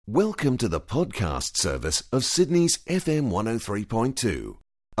Welcome to the podcast service of Sydney's FM 103.2.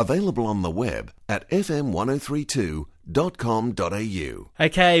 Available on the web at fm1032.com.au.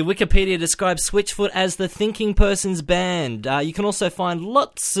 Okay, Wikipedia describes Switchfoot as the thinking person's band. You can also find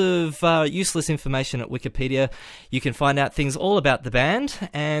lots of useless information at Wikipedia. You can find out things all about the band,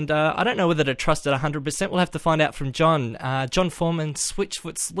 and I don't know whether to trust it 100%. We'll have to find out from Jon. Jon Foreman,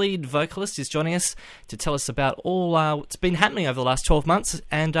 Switchfoot's lead vocalist, is joining us to tell us about all what's been happening over the last 12 months,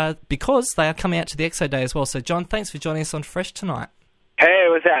 and because they are coming out to the Exo Day as well. So, Jon, thanks for joining us on Fresh tonight. Hey,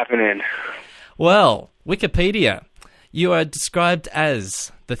 what's happening? Well, Wikipedia, you are described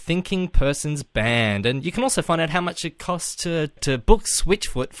as the thinking person's band, and you can also find out how much it costs to book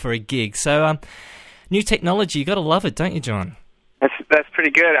Switchfoot for a gig. So, new technology, you got to love it, don't you, Jon? That's pretty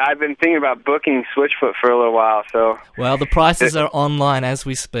good. I've been thinking about booking Switchfoot for a little while, so... Well, the prices are online as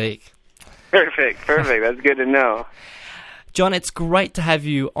we speak. Perfect. That's good to know. Jon, it's great to have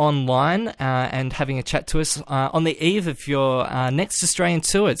you online and having a chat to us on the eve of your next Australian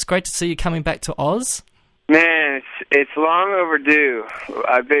tour. It's great to see you coming back to Oz. Man, it's long overdue.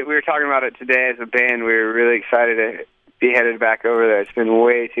 We were talking about it today as a band. We were really excited to be headed back over there. It's been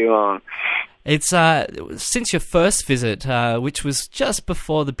way too long. It's since your first visit, which was just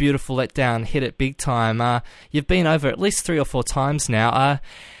before the Beautiful Letdown hit it big time. You've been over at least 3 or 4 times now.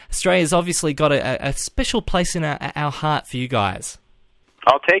 Australia's obviously got a special place in our heart for you guys.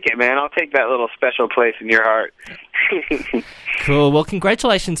 I'll take it, man. I'll take that little special place in your heart. Cool. Well,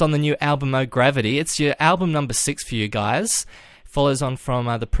 congratulations on the new album, Oh Gravity. It's your album number 6 for you guys. Follows on from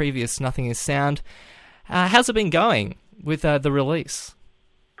the previous Nothing Is Sound. How's it been going with the release?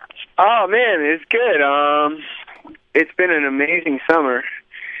 Oh, man, it's good. It's been an amazing summer.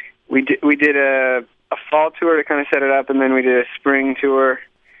 We did a fall tour to kind of set it up, and then we did a spring tour.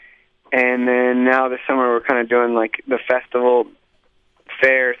 And then now this summer we're kind of doing like the festival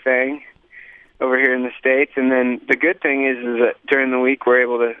fair thing over here in the States. And then the good thing is that during the week we're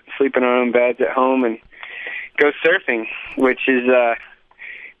able to sleep in our own beds at home and go surfing, which is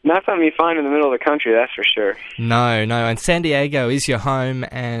not something you find in the middle of the country, that's for sure. No. And San Diego is your home,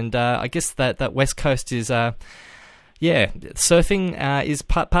 and I guess that West Coast is, surfing is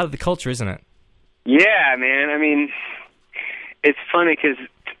part of the culture, isn't it? Yeah, man. I mean, it's funny because...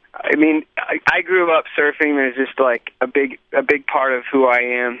 I grew up surfing. There's just like a big part of who I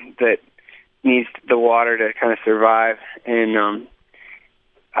am that needs the water to kind of survive, and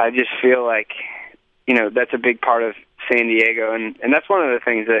I just feel like, that's a big part of San Diego, and that's one of the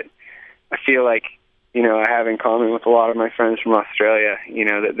things that I feel like, I have in common with a lot of my friends from Australia.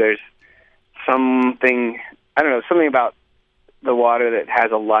 That there's something about the water that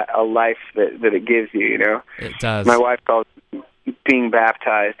has a life that it gives you. It does. My wife calls it being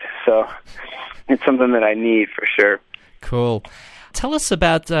baptized, so it's something that I need for sure. Cool. Tell us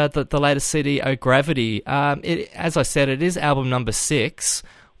about the latest CD, Oh Gravity. As I said, it is album number 6.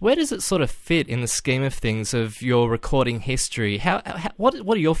 Where does it sort of fit in the scheme of things of your recording history? What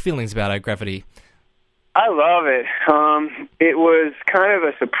are your feelings about Oh Gravity? I love it. It was kind of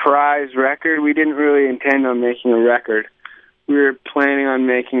a surprise record. We didn't really intend on making a record. We were planning on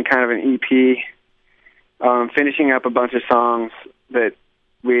making kind of an EP, finishing up a bunch of songs that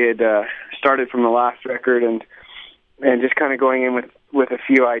we had started from the last record, and just kind of going in with a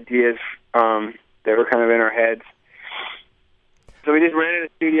few ideas that were kind of in our heads. So we just rented a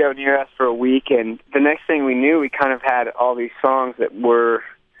studio near us for a week, and the next thing we knew, we kind of had all these songs that were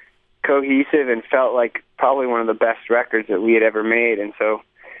cohesive and felt like probably one of the best records that we had ever made, and so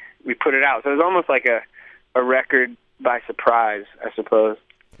we put it out. So it was almost like a record by surprise, I suppose.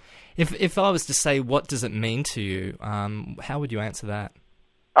 If I was to say, what does it mean to you, how would you answer that?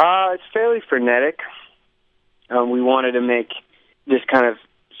 It's fairly frenetic. We wanted to make just kind of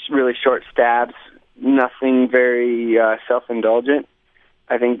really short stabs, nothing very self-indulgent.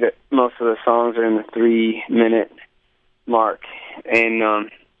 I think that most of the songs are in the 3-minute mark. And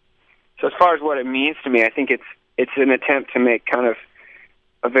so as far as what it means to me, I think it's an attempt to make kind of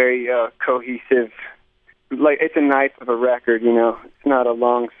a very cohesive, like it's a knife of a record, It's not a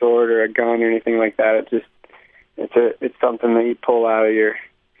long sword or a gun or anything like that. It's something that you pull out of your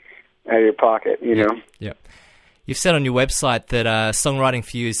pocket, Yeah. You've said on your website that songwriting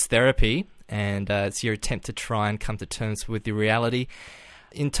for you is therapy, and it's your attempt to try and come to terms with the reality.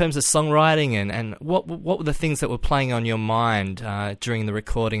 In terms of songwriting, and what were the things that were playing on your mind during the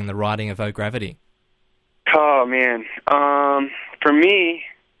recording and the writing of Oh Gravity? Oh, man. For me,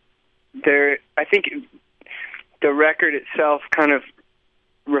 I think the record itself kind of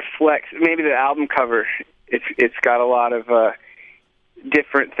reflects, maybe the album cover, it's got a lot of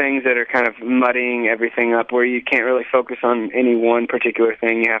different things that are kind of muddying everything up, where you can't really focus on any one particular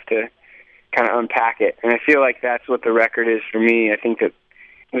thing. You have to kind of unpack it. And I feel like that's what the record is for me. I think that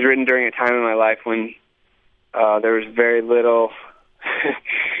it was written during a time in my life when there was very little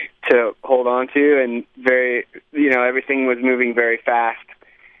to hold on to, and everything was moving very fast.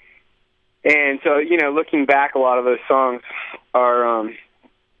 And so, looking back, a lot of those songs are,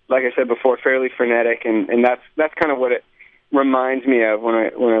 like I said before, fairly frenetic, and that's kind of what it reminds me of when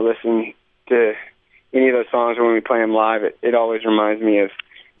I listen to any of those songs, or when we play them live. It always reminds me of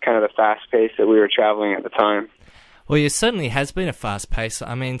kind of the fast pace that we were traveling at the time. Well, it certainly has been a fast pace.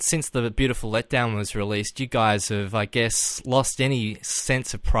 I mean, since The Beautiful Letdown was released, you guys have, I guess, lost any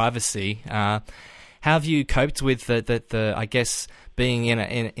sense of privacy. How have you coped with the I guess, being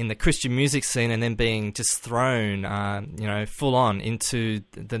in the Christian music scene and then being just thrown, full on into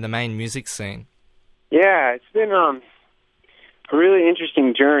the main music scene? Yeah, it's been a really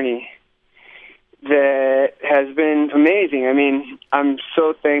interesting journey that has been amazing. I mean, I'm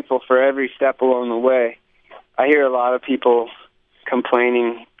so thankful for every step along the way. I hear a lot of people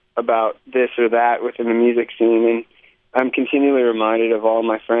complaining about this or that within the music scene, and I'm continually reminded of all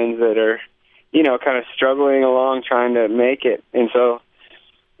my friends that are, kind of struggling along trying to make it. And so,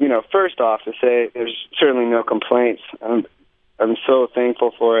 first off, to say there's certainly no complaints. I'm so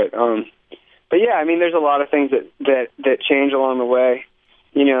thankful for it. But yeah, I mean, there's a lot of things that change along the way.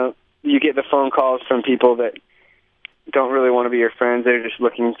 You get the phone calls from people that don't really want to be your friends. They're just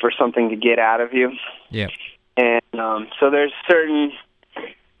looking for something to get out of you. Yeah. And so there's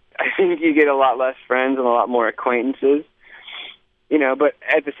I think you get a lot less friends and a lot more acquaintances, but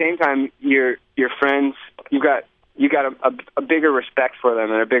at the same time, your friends, you got a bigger respect for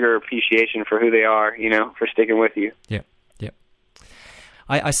them and a bigger appreciation for who they are, for sticking with you. Yeah.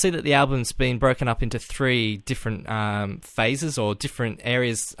 I see that the album's been broken up into 3 different phases or different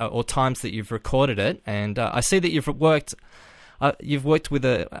areas or times that you've recorded it, and I see that you've worked with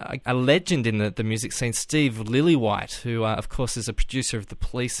a legend in the music scene, Steve Lillywhite, who, of course, is a producer of The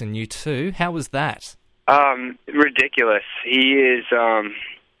Police and U2. How was that? Ridiculous. He's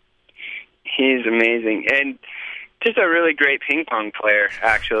amazing, and just a really great ping pong player,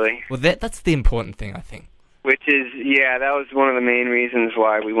 actually. Well, that's the important thing, I think. Which is, that was one of the main reasons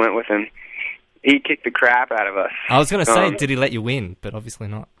why we went with him. He kicked the crap out of us. I was going to say, did he let you win? But obviously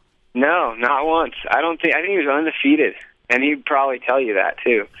not. No, not once. I think he was undefeated. And he'd probably tell you that,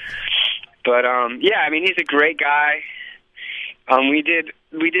 too. But, I mean, he's a great guy. We did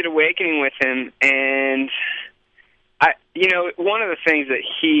Awakening with him, and, one of the things that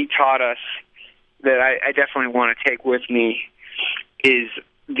he taught us that I definitely want to take with me is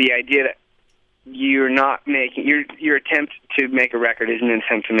the idea that you're not making... Your attempt to make a record isn't an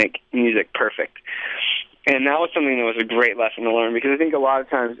attempt to make music perfect. And that was something that was a great lesson to learn, because I think a lot of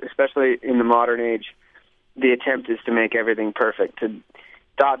times, especially in the modern age, the attempt is to make everything perfect, to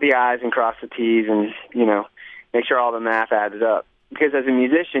dot the I's and cross the T's and, make sure all the math adds up. Because as a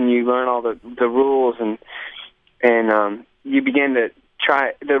musician, you learn all the rules and you begin to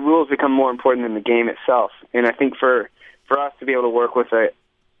try, the rules become more important than the game itself. And I think for us to be able to work with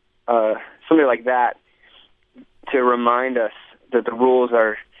somebody like that to remind us that the rules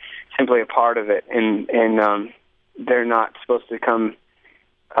are simply a part of it and they're not supposed to come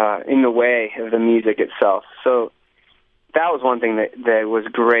in the way of the music itself. So that was one thing that was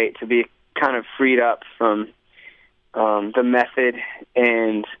great, to be kind of freed up from the method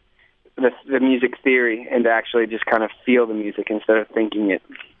and the music theory, and to actually just kind of feel the music instead of thinking it.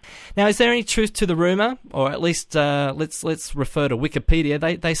 Now, is there any truth to the rumor, or at least let's refer to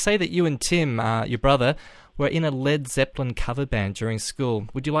Wikipedia? They say that you and Tim, your brother, were in a Led Zeppelin cover band during school.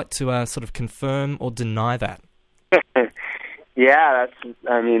 Would you like to sort of confirm or deny that? Yeah, that's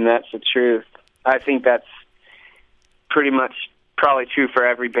the truth. I think that's pretty much probably true for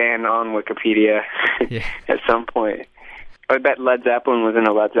every band on Wikipedia at some point. I bet Led Zeppelin was in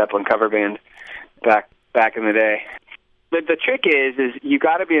a Led Zeppelin cover band back in the day. But the trick is you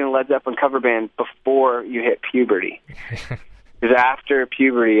got to be in a Led Zeppelin cover band before you hit puberty. Because after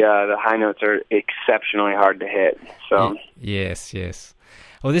puberty, the high notes are exceptionally hard to hit. So yes.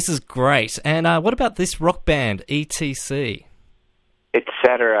 Well, this is great. And what about this rock band, ETC?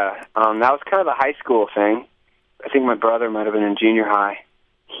 Etc. That was kind of a high school thing. I think my brother might have been in junior high.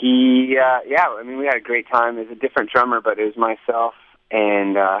 We had a great time. There's a different drummer, but it was myself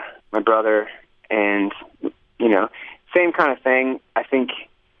and my brother, and, same kind of thing, I think,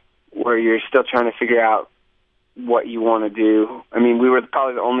 where you're still trying to figure out what you want to do. I mean, we were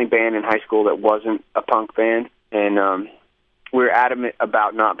probably the only band in high school that wasn't a punk band, and we were adamant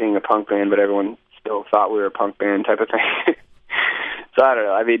about not being a punk band, but everyone still thought we were a punk band type of thing. So I don't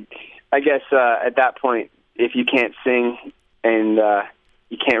know. I mean, I guess at that point, if you can't sing and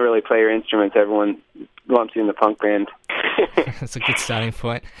you can't really play your instruments, everyone lumps you in the punk band. That's a good starting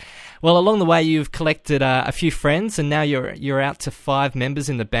point. Well, along the way, you've collected a few friends, and now you're out to 5 members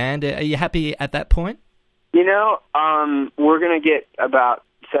in the band. Are you happy at that point? You know, we're going to get about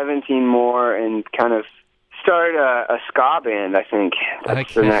 17 more and kind of start a ska band, I think.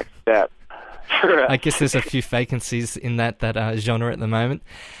 That's the next step. I guess there's a few vacancies in that genre at the moment.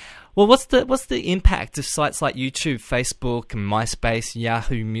 Well, what's the impact of sites like YouTube, Facebook, MySpace,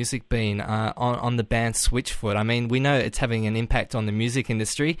 Yahoo Music been on the band Switchfoot? I mean, we know it's having an impact on the music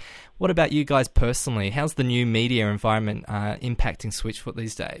industry. What about you guys personally? How's the new media environment impacting Switchfoot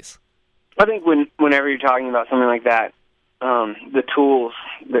these days? I think whenever you're talking about something like that, the tools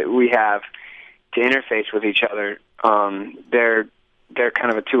that we have to interface with each other, they're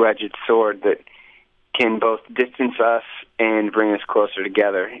kind of a two-edged sword that can both distance us and bring us closer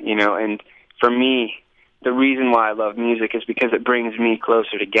together, you know. And for me, the reason why I love music is because it brings me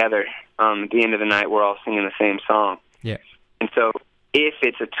closer together. At the end of the night, we're all singing the same song. Yeah. And so if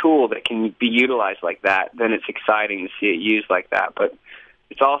it's a tool that can be utilized like that, then it's exciting to see it used like that. But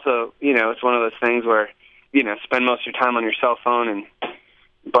it's also, you know, it's one of those things where, you know, spend most of your time on your cell phone and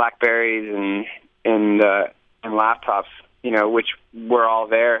BlackBerries and laptops, you know, which we're all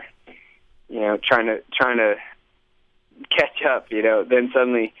there, you know, trying to catch up, you know. Then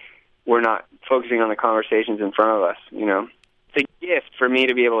suddenly we're not focusing on the conversations in front of us, you know. It's a gift for me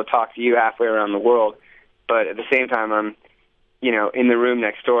to be able to talk to you halfway around the world, but at the same time I'm, you know, in the room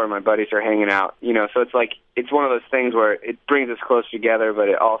next door, my buddies are hanging out, you know. So it's like, it's one of those things where it brings us close together, but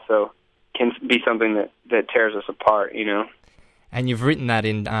it also can be something that tears us apart, you know. And you've written that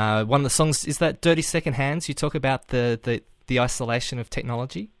in one of the songs. Is that Dirty Second Hands? You talk about the isolation of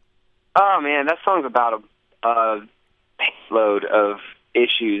technology. Oh man, that song's about a load of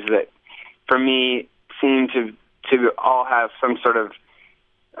issues that, for me, seem to all have some sort of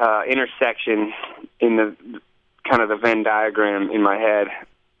intersection in the kind of the Venn diagram in my head.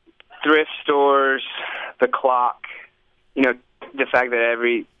 Thrift stores, the clock, you know, the fact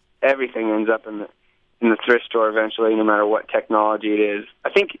that everything ends up in the thrift store eventually, no matter what technology it is. I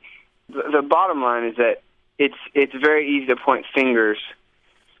think the bottom line is that it's very easy to point fingers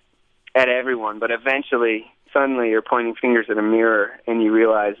at everyone, but eventually, suddenly, you're pointing fingers at a mirror, and you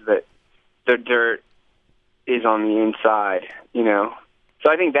realize that the dirt is on the inside, you know.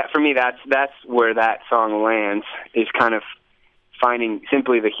 So I think that, for me, that's where that song lands, is kind of finding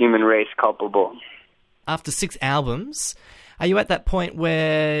simply the human race culpable. After 6 albums, are you at that point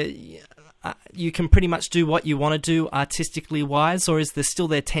where you can pretty much do what you want to do artistically wise, or is there still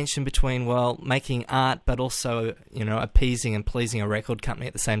their tension between, well, making art but also, you know, appeasing and pleasing a record company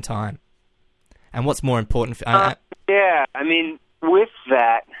at the same time? And what's more important? Yeah, I mean, with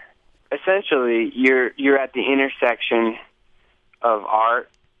that, essentially, you're at the intersection of art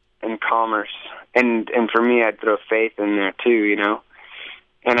and commerce, and for me, I'd throw faith in there too, you know.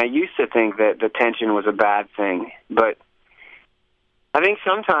 And I used to think that the tension was a bad thing, but I think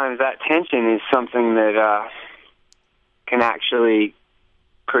sometimes that tension is something that can actually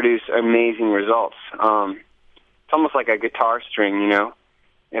produce amazing results. It's almost like a guitar string, you know.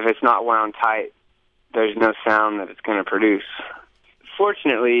 If it's not wound tight, there's no sound that it's going to produce.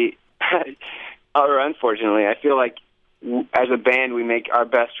 Fortunately, or unfortunately, I feel like as a band we make our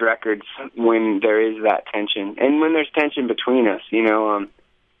best records when there is that tension. And when there's tension between us, you know,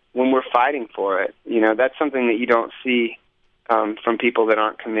 when we're fighting for it. You know, that's something that you don't see from people that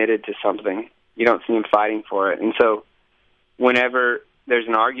aren't committed to something. You don't see them fighting for it. And so whenever there's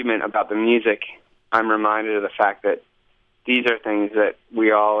an argument about the music, I'm reminded of the fact that these are things that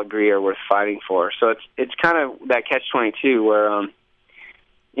we all agree are worth fighting for. So it's kind of that catch-22 where,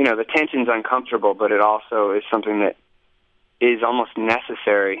 you know, the tension's uncomfortable, but it also is something that is almost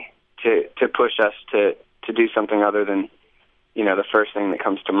necessary to push us to do something other than, you know, the first thing that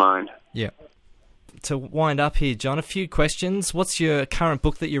comes to mind. Yeah. To wind up here, John, a few questions. What's your current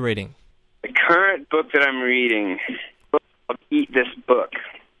book that you're reading? The current book that I'm reading is called Eat This Book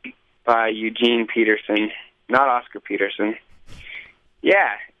by Eugene Peterson, not Oscar Peterson.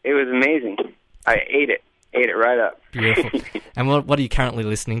 Yeah, it was amazing. I ate it right up. Beautiful. And what are you currently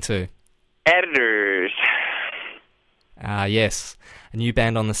listening to? Editors. Yes, a new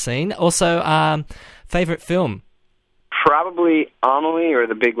band on the scene. Also, favourite film? Probably Amelie or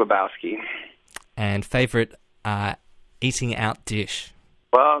The Big Lebowski. And favourite eating out dish?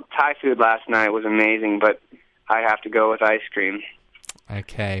 Well, Thai food last night was amazing, but I have to go with ice cream.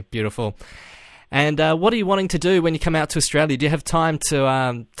 Okay, beautiful. And what are you wanting to do when you come out to Australia? Do you have time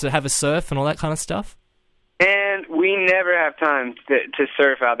to have a surf and all that kind of stuff? And we never have time to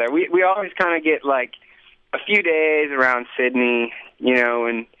surf out there. We always kind of get like a few days around Sydney, you know,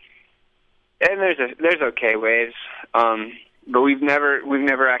 and there's okay waves. But we've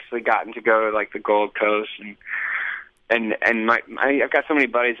never actually gotten to go to like the Gold Coast, and I've got so many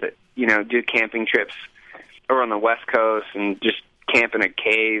buddies that, you know, do camping trips over on the West Coast and just camp in a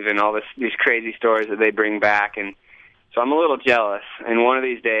cave and all these crazy stories that they bring back, and so I'm a little jealous. And one of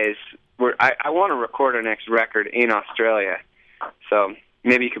these days, I want to record our next record in Australia, so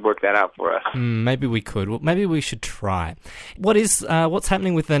maybe you could work that out for us. Maybe we could. Well, maybe we should try. What's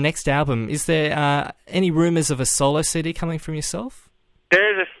happening with the next album? Is there any rumours of a solo CD coming from yourself?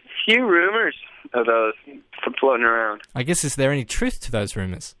 There's a few rumours of those floating around. I guess, is there any truth to those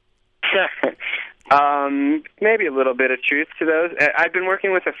rumours? Maybe a little bit of truth to those. I've been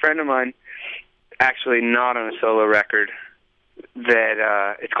working with a friend of mine, actually not on a solo record,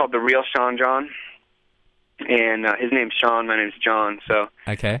 that it's called The Real Sean John. And his name's Sean, my name's John, so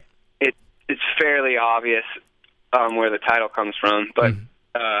okay, it's fairly obvious where the title comes from. But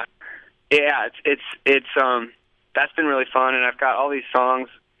yeah, it's that's been really fun, and I've got all these songs,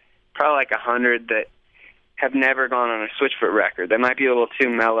 probably like 100 that have never gone on a Switchfoot record. That might be a little too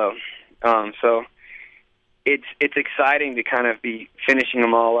mellow, so it's exciting to kind of be finishing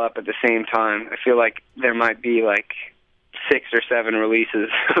them all up at the same time. I feel like there might be like 6 or 7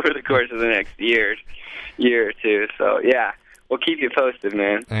 releases over the course of the next year or two. So, yeah, we'll keep you posted,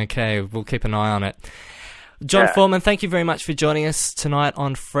 man. Okay, we'll keep an eye on it. Jon Foreman, thank you very much for joining us tonight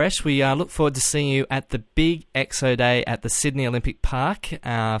on Fresh. We look forward to seeing you at the big EXO Day at the Sydney Olympic Park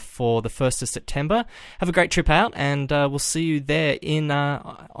for the 1st of September. Have a great trip out, and we'll see you there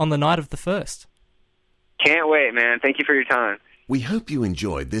on the night of the 1st. Can't wait, man. Thank you for your time. We hope you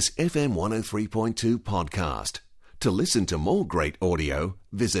enjoyed this FM 103.2 podcast. To listen to more great audio,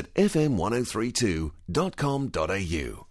 visit fm1032.com.au.